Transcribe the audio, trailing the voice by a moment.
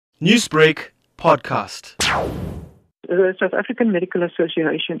Newsbreak Podcast. The South African Medical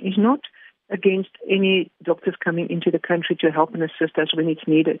Association is not against any doctors coming into the country to help and assist us when it's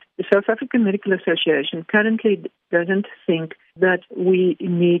needed. The South African Medical Association currently doesn't think that we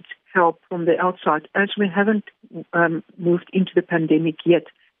need help from the outside, as we haven't moved into the pandemic yet.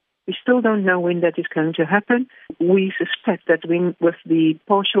 We still don't know when that is going to happen. We suspect that with the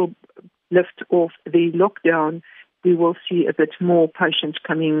partial lift of the lockdown, we will see a bit more patients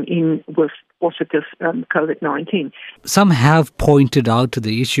coming in with positive COVID-19. Some have pointed out to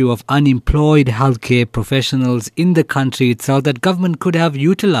the issue of unemployed healthcare professionals in the country itself that government could have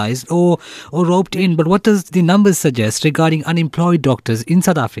utilised or roped in. But what does the numbers suggest regarding unemployed doctors in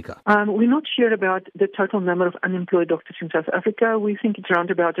South Africa? We're not sure about the total number of unemployed doctors in South Africa. We think it's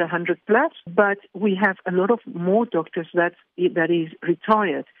around about 100 plus, but we have a lot of more doctors that is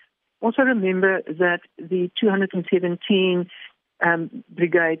retired. Also remember that the 217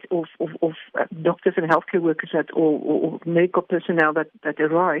 brigade of doctors and healthcare workers or medical personnel that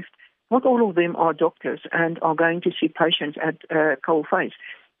arrived, not all of them are doctors and are going to see patients at coalface.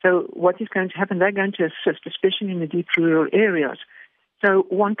 So what is going to happen? They're going to assist, especially in the deep rural areas. So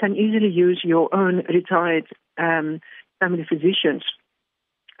one can easily use your own retired family physicians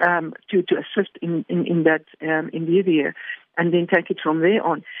to assist in that endeavour, and then take it from there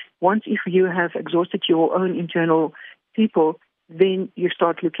on. Once if you have exhausted your own internal people, then you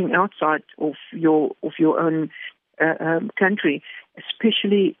start looking outside of your own country,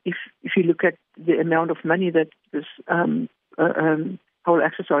 especially if you look at the amount of money that this whole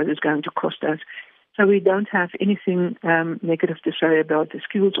exercise is going to cost us. So we don't have anything negative to say about the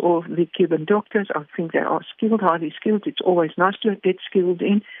skills of the Cuban doctors. I think they are skilled, highly skilled. It's always nice to get skilled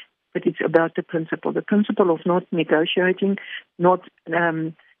in, but it's about the principle of not negotiating, not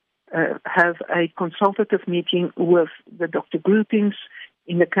have a consultative meeting with the doctor groupings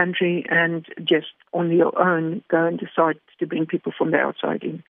in the country and just on your own go and decide to bring people from the outside in.